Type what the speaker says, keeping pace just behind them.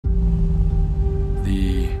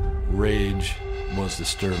was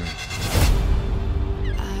disturbing.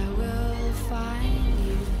 I will find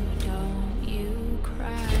you, don't you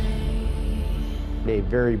cry. A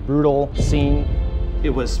very brutal scene. It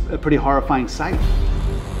was a pretty horrifying sight.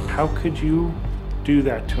 How could you do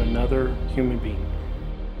that to another human being?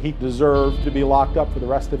 He deserved to be locked up for the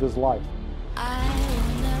rest of his life. I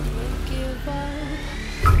will never give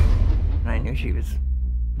up. I knew she was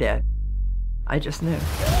dead. I just knew.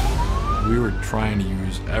 We were trying to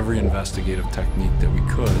use every investigative technique that we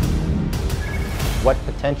could. What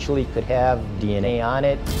potentially could have DNA on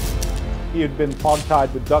it? He had been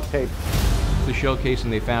hogtied with duct tape. The shell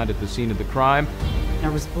casing they found at the scene of the crime.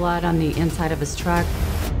 There was blood on the inside of his truck.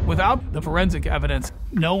 Without the forensic evidence,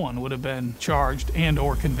 no one would have been charged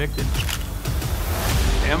and/or convicted.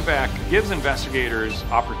 MVAC gives investigators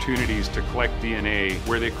opportunities to collect DNA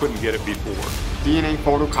where they couldn't get it before. DNA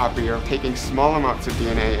photocopier, taking small amounts of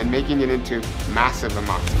DNA and making it into massive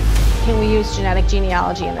amounts. Can we use genetic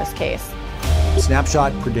genealogy in this case?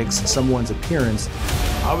 Snapshot predicts someone's appearance.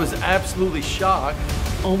 I was absolutely shocked.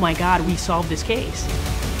 Oh my God, we solved this case.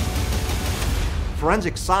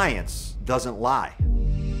 Forensic science doesn't lie.